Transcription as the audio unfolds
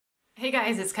Hey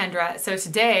guys, it's Kendra. So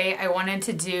today I wanted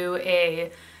to do a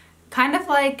kind of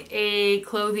like a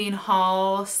clothing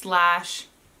haul slash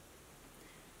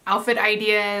outfit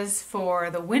ideas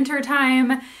for the winter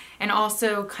time, and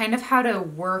also kind of how to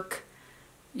work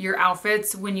your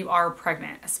outfits when you are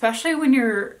pregnant, especially when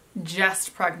you're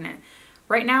just pregnant.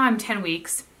 Right now I'm 10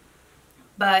 weeks,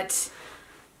 but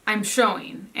I'm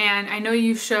showing, and I know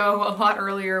you show a lot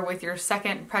earlier with your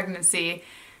second pregnancy.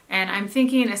 And I'm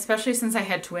thinking, especially since I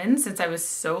had twins, since I was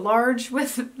so large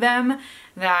with them,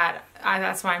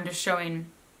 that's why I'm just showing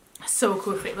so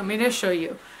quickly. Let me just show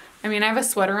you. I mean, I have a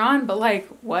sweater on, but like,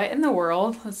 what in the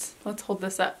world? Let's hold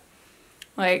this up.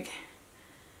 Like,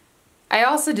 I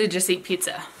also did just eat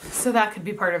pizza, so that could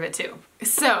be part of it too.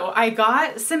 So I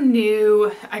got a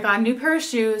new pair of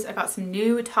shoes. I got some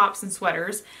new tops and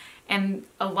sweaters. And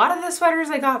a lot of the sweaters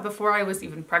I got before I was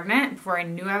even pregnant, before I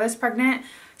knew I was pregnant.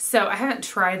 So I haven't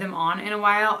tried them on in a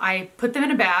while. I put them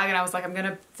in a bag and I was like, I'm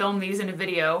gonna film these in a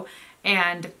video,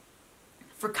 and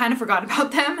kind of forgot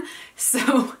about them.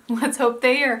 So let's hope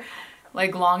they are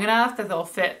like long enough that they'll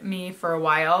fit me for a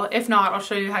while. If not, I'll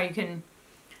show you how you can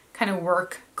kind of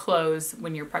work clothes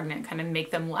when you're pregnant, kind of make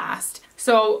them last.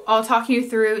 So I'll talk you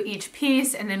through each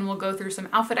piece and then we'll go through some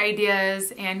outfit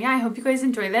ideas. And yeah, I hope you guys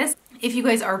enjoy this. If you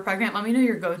guys are pregnant, let me know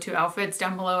your go-to outfits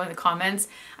down below in the comments.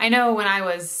 I know when I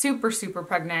was super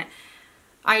pregnant,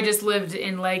 I just lived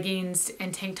in leggings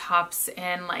and tank tops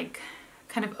and like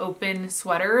kind of open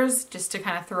sweaters just to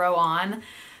kind of throw on.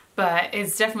 But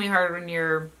it's definitely hard when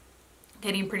you're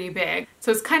getting pretty big.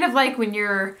 So it's kind of like when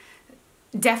you're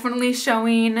definitely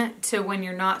showing to when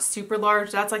you're not super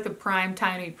large. That's like the prime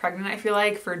time to be pregnant, I feel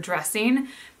like, for dressing,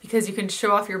 because you can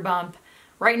show off your bump.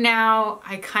 Right now,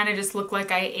 I kind of just look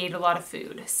like I ate a lot of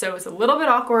food. So it's a little bit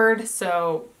awkward,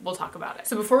 so we'll talk about it.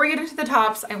 So before we get into the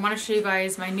tops, I want to show you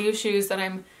guys my new shoes that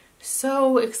I'm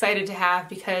so excited to have,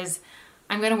 because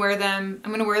I'm gonna wear them. I'm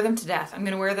gonna wear them to death. I'm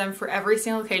gonna wear them for every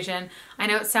single occasion. I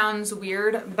know it sounds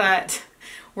weird, but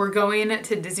we're going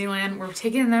to Disneyland. We're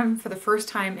taking them for the first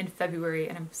time in February,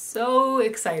 and I'm so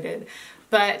excited.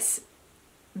 But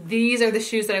these are the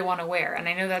shoes that I want to wear, and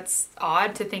I know that's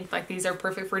odd to think like these are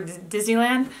perfect for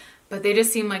Disneyland, but they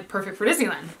just seem like perfect for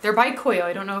Disneyland. They're by Koyo.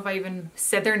 I don't know if I even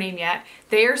said their name yet.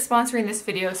 They are sponsoring this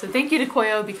video, so thank you to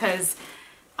Koyo, because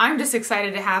I'm just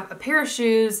excited to have a pair of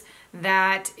shoes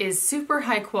that is super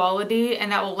high quality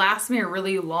and that will last me a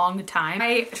really long time.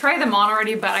 I tried them on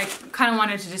already, but I kind of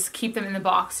wanted to just keep them in the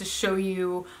box to show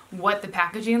you what the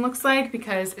packaging looks like,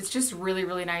 because it's just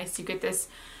really nice. You get this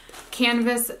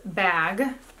canvas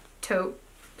bag, tote,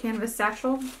 canvas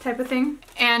satchel type of thing.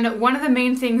 And one of the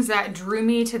main things that drew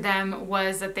me to them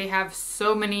was that they have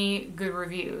so many good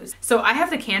reviews. So I have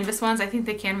the canvas ones. I think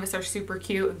the canvas are super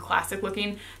cute and classic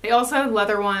looking. They also have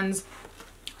leather ones.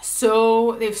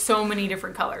 So they have so many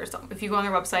different colors. So if you go on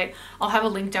their website, I'll have a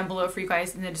link down below for you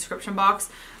guys in the description box.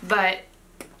 But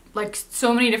like,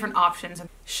 so many different options.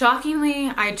 Shockingly,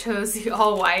 I chose the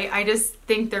all white. I just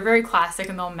think they're very classic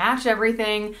and they'll match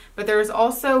everything. But there's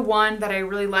also one that I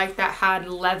really liked that had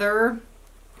leather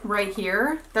right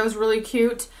here. That was really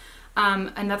cute.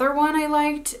 Another one I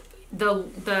liked,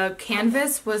 the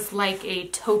canvas was like a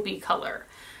taupey color.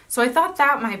 So I thought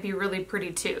that might be really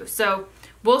pretty too. So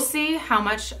we'll see how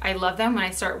much I love them when I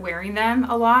start wearing them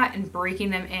a lot and breaking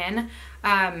them in.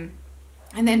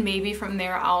 And then maybe from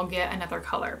there I'll get another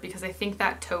color, because I think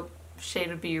that taupe shade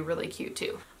would be really cute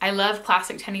too. I love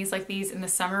classic tennies like these in the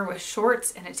summer with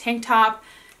shorts and a tank top.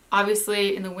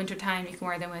 Obviously in the wintertime you can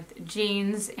wear them with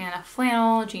jeans and a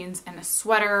flannel, jeans and a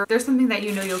sweater. There's something that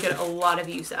you know you'll get a lot of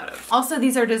use out of. Also,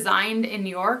 these are designed in New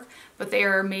York, but they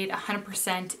are made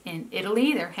 100% in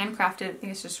Italy. They're handcrafted. I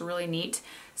think it's just really neat.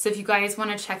 So if you guys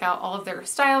want to check out all of their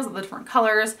styles, all the different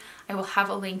colors, I will have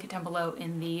a link down below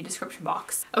in the description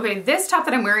box. Okay, this top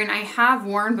that I'm wearing, I have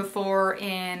worn before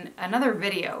in another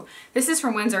video. This is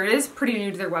from Windsor. It is pretty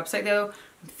new to their website though.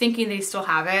 I'm thinking they still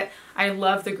have it. I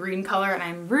love the green color and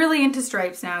I'm really into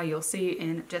stripes now. You'll see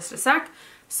in just a sec.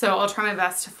 So I'll try my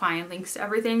best to find links to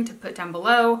everything to put down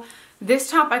below.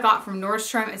 This top I got from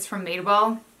Nordstrom. It's from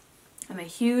Madewell. I'm a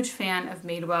huge fan of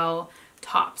Madewell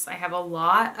tops. I have a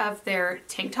lot of their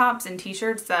tank tops and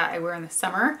t-shirts that I wear in the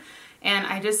summer, and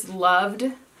I just loved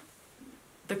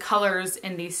the colors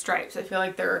in these stripes. I feel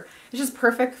like it's just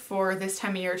perfect for this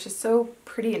time of year. It's just so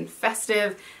pretty and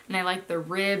festive, and I like the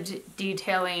ribbed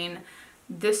detailing.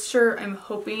 This shirt, I'm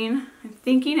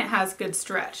thinking it has good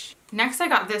stretch. Next, I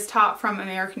got this top from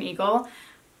American Eagle.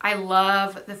 I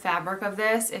love the fabric of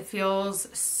this. It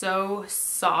feels so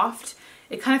soft.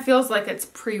 It kind of feels like it's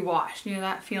pre-washed. You know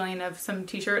that feeling of some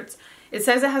t-shirts? It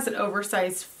says it has an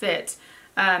oversized fit.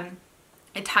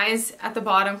 It ties at the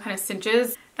bottom, kind of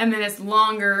cinches. and then it's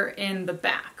longer in the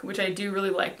back, which I do really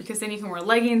like because then you can wear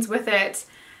leggings with it.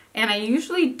 And I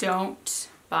usually don't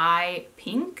buy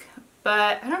pink,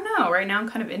 but I don't know, right now I'm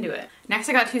kind of into it. Next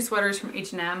I got two sweaters from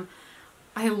H&M.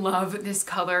 I love this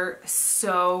color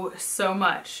so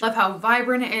much. Love how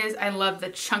vibrant it is. I love the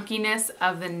chunkiness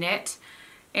of the knit,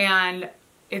 and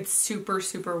it's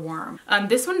super warm.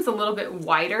 This one's a little bit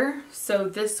wider, so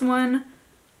this one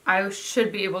I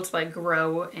should be able to like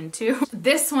grow into.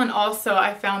 This one also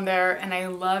I found there and I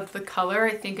loved the color.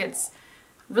 I think it's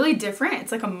really different.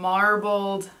 It's like a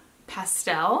marbled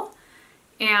pastel,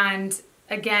 and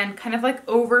again, kind of like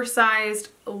oversized,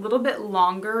 a little bit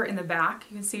longer in the back.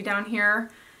 You can see down here.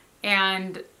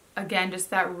 And again,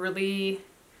 just that really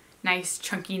nice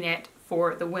chunky knit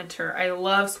for the winter. I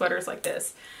love sweaters like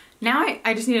this. Now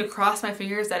I just need to cross my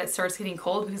fingers that it starts getting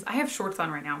cold because I have shorts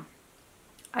on right now.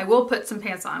 I will put some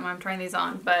pants on when I'm trying these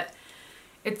on, but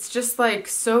it's just like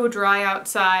so dry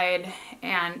outside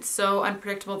and so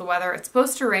unpredictable the weather. It's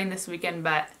supposed to rain this weekend,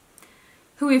 but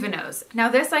who even knows? Now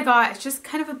this I got, it's just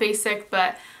kind of a basic,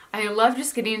 but I love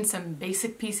just getting some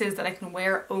basic pieces that I can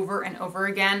wear over and over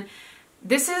again.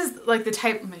 This is like the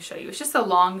type, let me show you. It's just a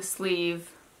long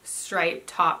sleeve striped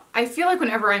top. I feel like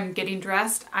whenever I'm getting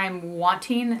dressed, I'm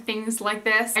wanting things like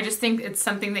this. I just think it's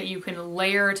something that you can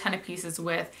layer a ton of pieces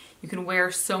with. You can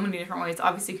wear so many different ways.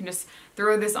 Obviously you can just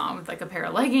throw this on with like a pair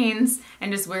of leggings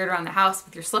and just wear it around the house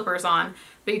with your slippers on,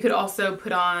 but you could also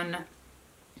put on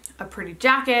a pretty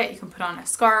jacket, you can put on a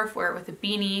scarf, wear it with a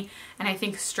beanie, and I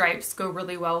think stripes go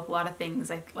really well with a lot of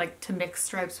things. I like to mix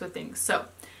stripes with things. So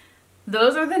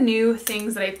those are the new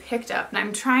things that I picked up. And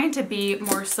I'm trying to be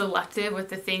more selective with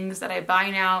the things that I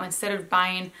buy now. Instead of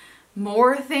buying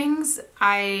more things,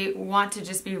 I want to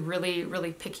just be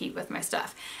really picky with my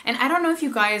stuff. And I don't know if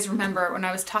you guys remember when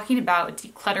I was talking about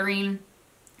decluttering,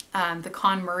 the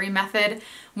Con Murray method,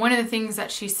 one of the things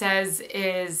that she says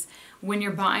is when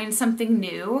you're buying something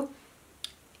new,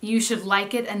 you should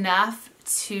like it enough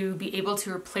to be able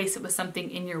to replace it with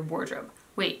something in your wardrobe.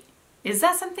 Wait, is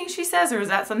that something she says, or is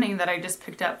that something that I just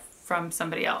picked up from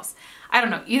somebody else? I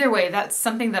don't know. Either way, that's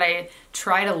something that I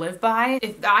try to live by.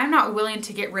 If I'm not willing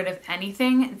to get rid of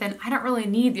anything, then I don't really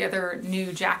need the other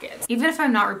new jackets. Even if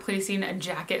I'm not replacing a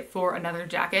jacket for another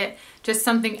jacket, just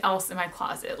something else in my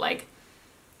closet. Like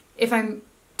if I'm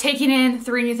taking in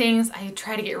 3 new things, I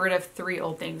try to get rid of 3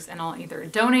 old things, and I'll either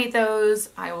donate those,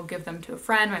 I will give them to a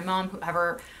friend, my mom,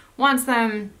 whoever wants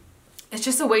them. It's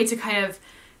just a way to kind of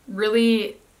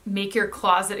really make your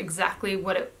closet exactly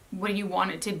what you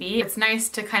want it to be. It's nice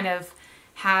to kind of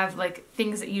have like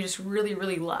things that you just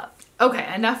really love.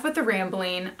 Okay, enough with the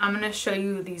rambling. I'm gonna show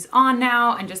you these on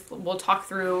now, and just we'll talk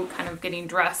through kind of getting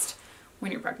dressed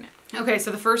when you're pregnant. Okay, so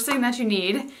the first thing that you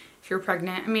need if you're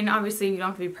pregnant, I mean, obviously you don't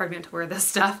have to be pregnant to wear this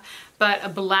stuff, but a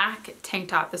black tank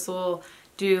top. This will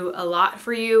do a lot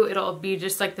for you. It'll be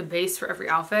just like the base for every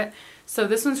outfit. So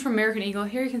this one's from American Eagle.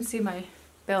 Here you can see my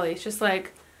belly. It's just kind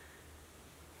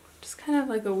of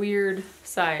like a weird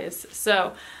size.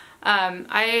 So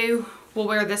I will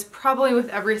wear this probably with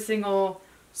every single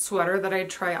sweater that I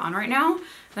try on right now.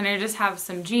 Then I just have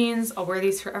some jeans. I'll wear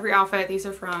these for every outfit. These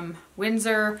are from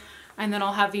Windsor. And then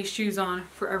I'll have these shoes on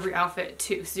for every outfit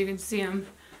too. So you can see them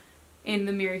in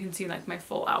the mirror. You can see like my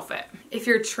full outfit. If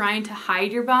you're trying to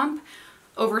hide your bump,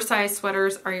 oversized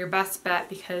sweaters are your best bet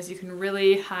because you can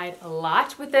really hide a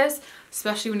lot with this,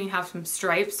 especially when you have some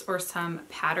stripes or some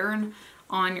pattern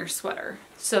on your sweater.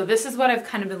 So this is what I've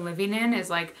kind of been living in, is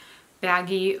like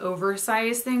baggy,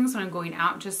 oversized things when I'm going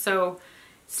out, just so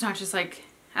it's not just like,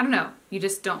 I don't know, you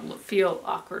just don't feel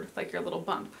awkward with like your little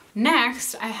bump.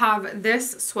 Next, I have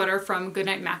this sweater from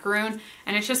Goodnight Macaroon,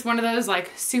 and it's just one of those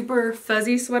like super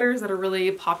fuzzy sweaters that are really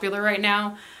popular right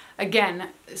now. Again,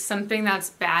 something that's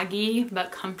baggy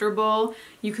but comfortable.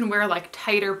 You can wear like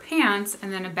tighter pants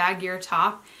and then a baggier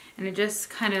top, and it just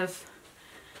kind of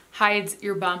hides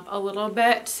your bump a little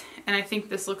bit. And I think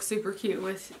this looks super cute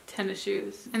with tennis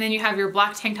shoes. And then you have your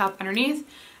black tank top underneath,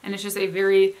 and it's just a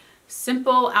very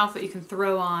simple outfit you can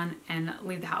throw on and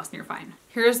leave the house and you're fine.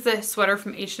 Here's the sweater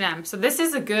from H&M. So this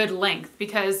is a good length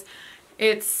because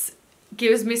it's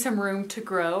gives me some room to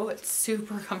grow. It's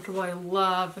super comfortable. I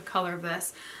love the color of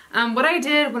this. What I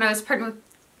did when I was pregnant with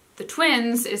the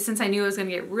twins is, since I knew it was gonna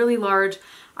get really large,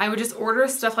 I would just order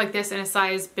stuff like this in a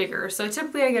size bigger. So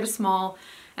typically I get a small,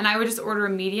 and I would just order a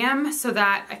medium so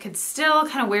that I could still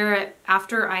kind of wear it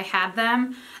after I had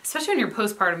them. Especially when you're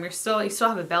postpartum, you still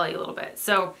have a belly a little bit.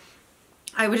 So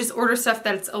I would just order stuff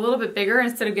that's a little bit bigger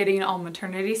instead of getting all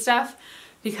maternity stuff,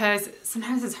 because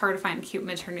sometimes it's hard to find cute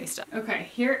maternity stuff. Okay,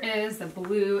 here is the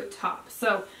blue top.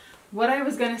 So what I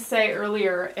was gonna say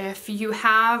earlier, if you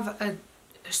have a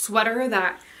sweater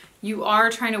that you are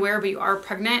trying to wear but you are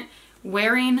pregnant,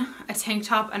 wearing a tank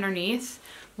top underneath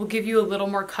will give you a little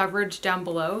more coverage down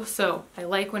below. So I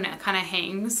like when it kind of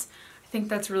hangs. I think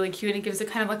that's really cute. It gives it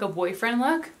kind of like a boyfriend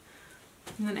look.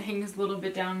 And then it hangs a little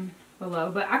bit down below.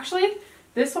 But actually,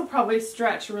 this will probably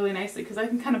stretch really nicely because I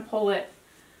can kind of pull it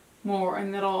more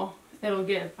and it'll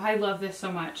give. I love this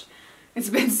so much. It's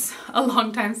been a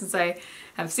long time since I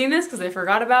have seen this because I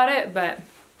forgot about it, but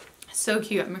so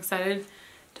cute. I'm excited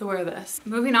to wear this.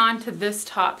 Moving on to this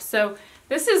top. So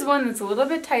this is one that's a little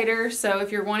bit tighter, so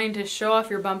if you're wanting to show off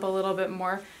your bump a little bit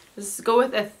more, just go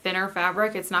with a thinner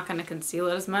fabric. It's not going to conceal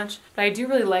it as much. But I do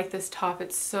really like this top.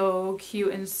 It's so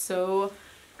cute and so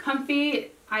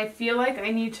comfy. I feel like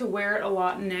I need to wear it a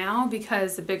lot now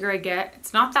because the bigger I get,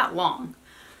 it's not that long.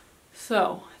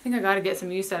 So I think I got to get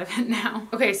some use out of it now.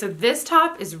 Okay, so this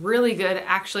top is really good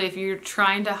actually if you're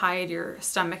trying to hide your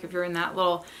stomach, if you're in that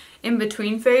little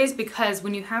in-between phase, because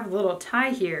when you have a little tie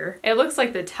here, it looks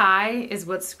like the tie is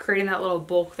what's creating that little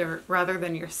bulk there rather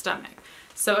than your stomach.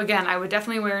 So again, I would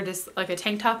definitely wear just like a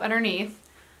tank top underneath,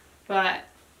 but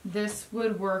this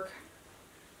would work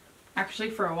actually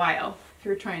for a while if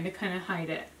you're trying to kind of hide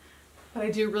it. But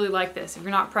I do really like this. If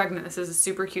you're not pregnant, this is a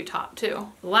super cute top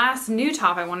too. Last new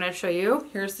top I wanted to show you.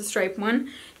 Here's the striped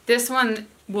one. This one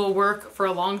will work for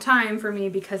a long time for me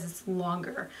because it's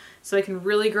longer. So I can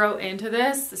really grow into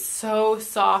this. It's so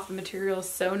soft, the material is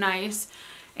so nice.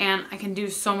 And I can do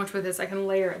so much with this. I can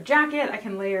layer a jacket, I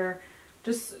can layer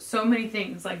just so many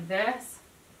things like this.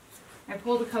 I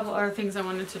pulled a couple other things I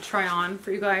wanted to try on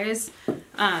for you guys.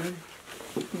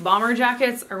 Bomber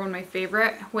jackets are one of my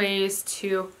favorite ways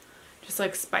to just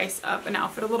like spice up an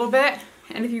outfit a little bit.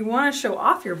 And if you want to show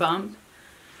off your bump,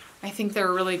 I think they're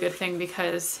a really good thing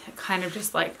because it kind of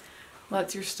just like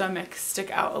lets your stomach stick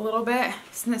out a little bit.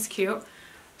 Isn't this cute?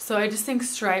 So I just think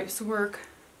stripes work.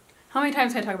 How many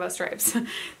times can I talk about stripes?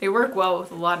 They work well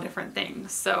with a lot of different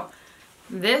things. So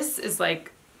this is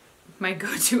like my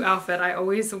go-to outfit. I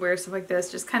always wear stuff like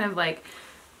this, just kind of like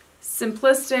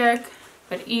simplistic,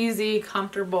 but easy,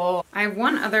 comfortable. I have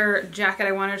one other jacket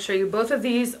I wanted to show you. Both of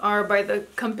these are by the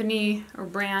company or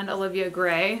brand Olivia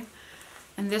Gray.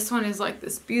 And this one is like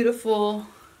this beautiful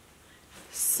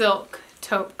silk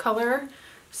taupe color.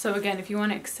 So again, if you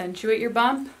want to accentuate your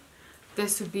bump,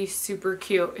 this would be super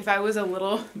cute. If I was a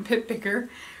little bit bigger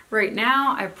right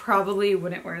now, I probably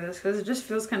wouldn't wear this because it just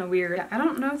feels kind of weird. I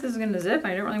don't know if this is going to zip.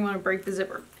 I don't really want to break the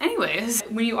zipper. Anyways,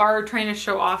 when you are trying to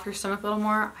show off your stomach a little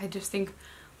more, I just think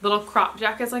little crop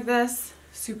jackets like this,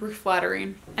 super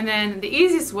flattering. And then the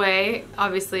easiest way,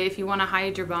 obviously, if you want to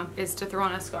hide your bump, is to throw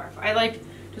on a scarf. I like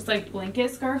just like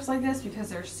blanket scarves like this because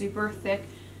they're super thick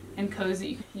and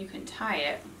cozy. You can tie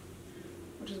it,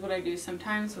 which is what I do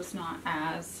sometimes, so it's not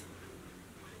as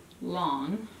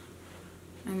long.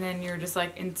 And then you're just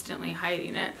like instantly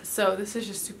hiding it. So this is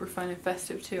just super fun and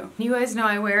festive too. You guys know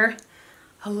I wear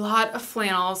a lot of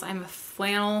flannels. I'm a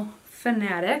flannel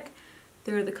fanatic.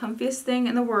 They're the comfiest thing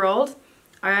in the world.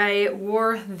 I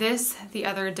wore this the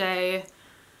other day.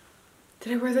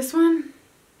 Did I wear this one?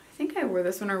 I think I wore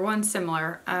this one or one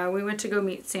similar. We went to go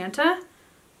meet Santa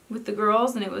with the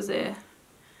girls and it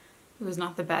was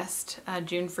not the best.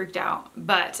 June freaked out.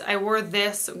 But I wore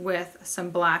this with some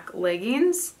black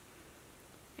leggings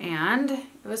and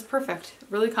it was perfect.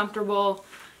 Really comfortable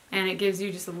and it gives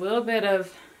you just a little bit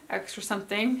of extra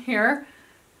something here.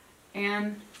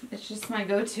 And it's just my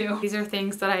go-to. These are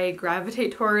things that I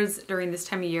gravitate towards during this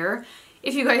time of year.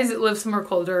 If you guys live somewhere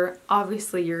colder,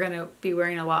 obviously you're gonna be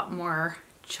wearing a lot more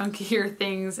chunkier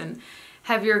things and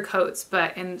heavier coats,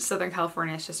 but in Southern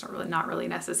California it's just not really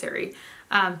necessary.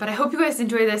 But I hope you guys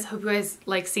enjoy this. Hope you guys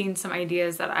like seeing some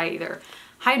ideas that I either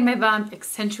hide my bump,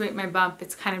 accentuate my bump.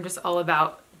 It's kind of just all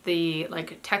about the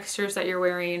like textures that you're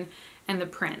wearing and the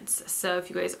prints. So if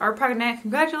you guys are pregnant,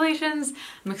 congratulations.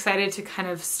 I'm excited to kind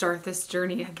of start this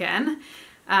journey again.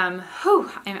 I'm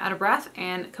out of breath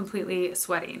and completely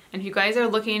sweating. And if you guys are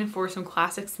looking for some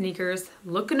classic sneakers,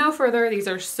 look no further. These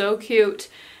are so cute.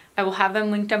 I will have them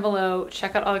linked down below.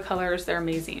 Check out all the colors, they're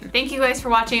amazing. Thank you guys for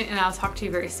watching and I'll talk to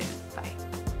you very soon. Bye.